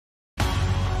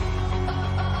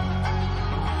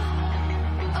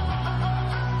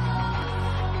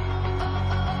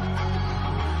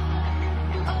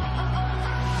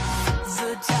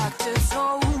doctor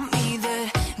told me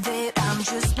that I'm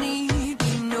just needy.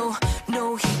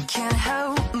 No, he can't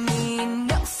help me.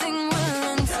 Nothing will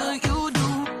until you do.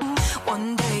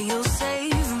 One day you'll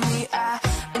save me,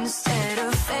 instead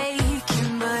of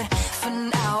faking. But for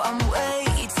now I'm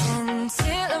waiting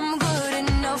till I'm good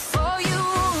enough for you.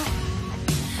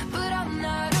 But I'm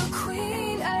not a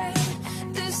queen,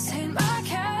 this ain't my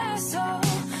castle.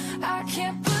 I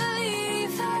can't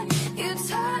believe that you're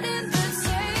turning the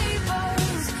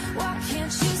tables. Why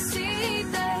can't you see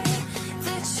that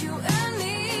you and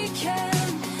me can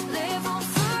live on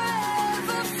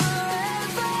forever,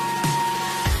 forever?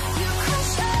 You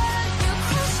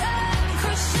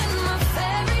crushing my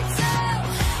fairy tale.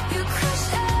 You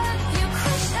crushing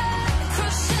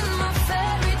my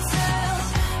fairy tale.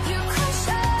 You crushing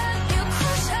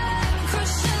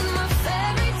my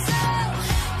fairy tale.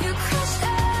 You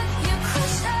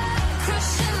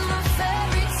crushing my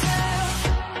fairy tale.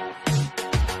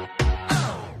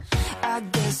 I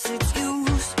guess it's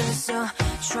useless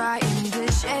trying to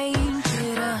change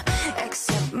it.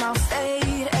 Accept my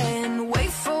fate and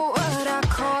wait for what I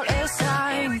call a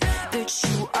sign that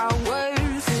you are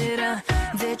worth it,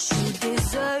 that you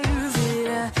deserve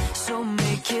it. So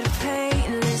make it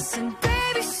painless and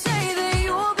baby say that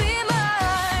you'll be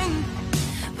mine.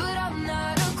 But I'm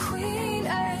not a queen,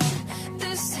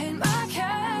 this ain't my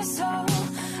castle.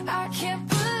 I can't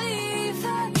believe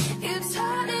that you're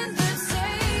turning the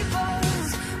tables.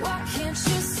 Why can't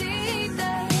you see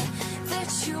that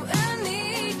you and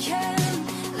me can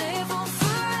live on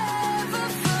forever,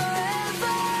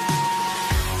 forever?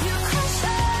 You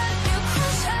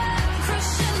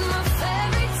crushing my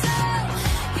fairy tale.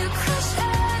 You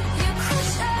crushing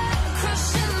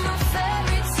my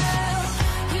fairy tale.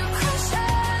 You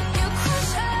crushing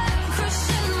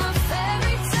my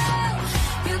fairy tale.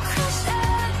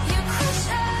 You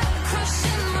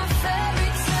crushing my fairy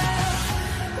tale.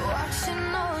 Watching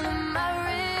all of my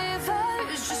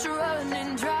rivers just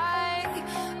running dry.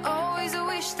 Always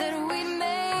wish that we'd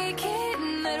make it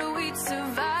and that we'd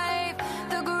survive.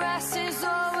 The grass is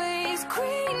always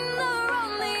greener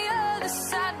on the other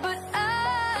side, but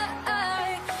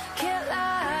I can't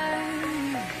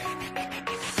lie.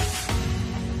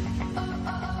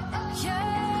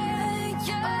 Yeah,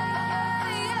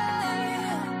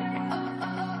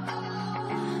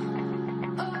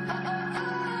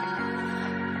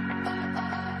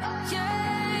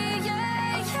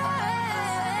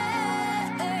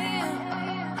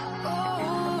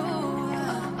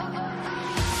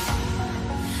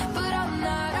 but I'm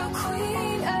not a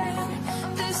queen,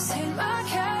 this ain't my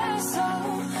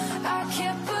castle. I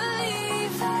can't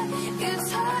believe that you're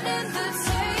turning the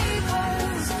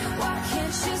tables. Why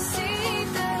can't you see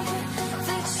that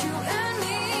you and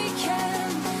me can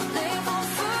live on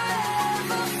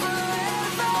forever,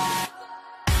 forever?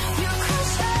 You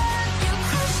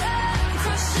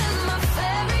crushing my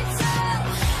fairy tale.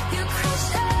 You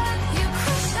crushing my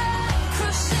fairy tale. You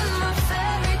crushing my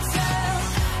fairy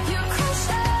tale. You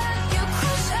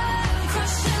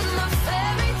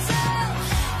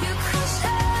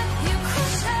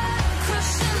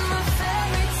crushing my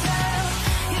fairy tale.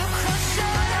 You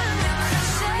crushing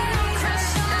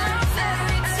my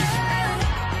fairy tale.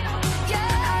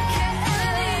 Yeah, I can't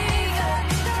believe it.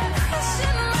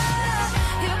 Crushing my love.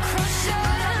 You're crushing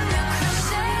my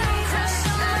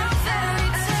fairy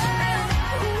tale.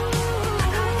 Ooh, I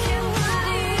can't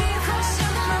believe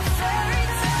crushing my fairy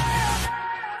tale.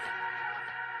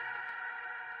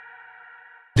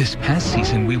 This past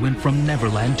season, we went from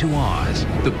Neverland to Oz,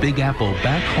 the Big Apple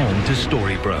back home to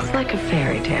Storybrooke, Like a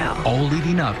fairy tale. all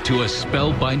leading up to a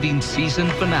spellbinding season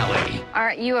finale.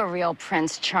 Aren't you a real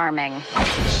Prince Charming?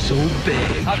 So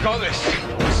big, I've got this.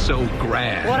 so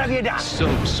grand, What have you done? so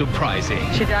surprising.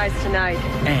 She dies tonight.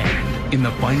 And in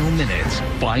the final minutes,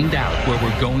 find out where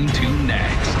we're going to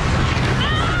next.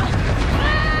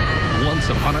 Once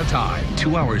Upon a Time,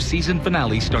 2-hour season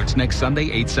finale starts next Sunday,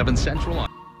 8/7 Central.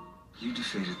 You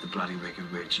defeated the bloody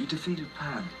Wicked Witch. You defeated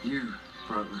Pan. You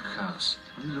broke the curse.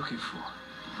 What are you looking for?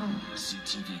 See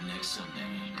TV next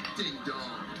Sunday. Ding dong.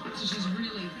 She's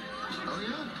really... Oh,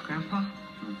 yeah? Grandpa?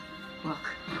 Look.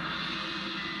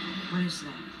 What is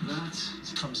that? That's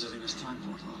from Zelena's time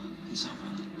portal. It's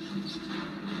open.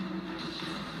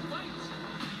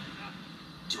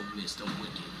 Don't miss the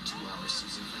wicked 2-hour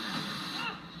season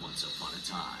finale. Once Upon a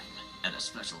Time at a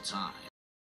special time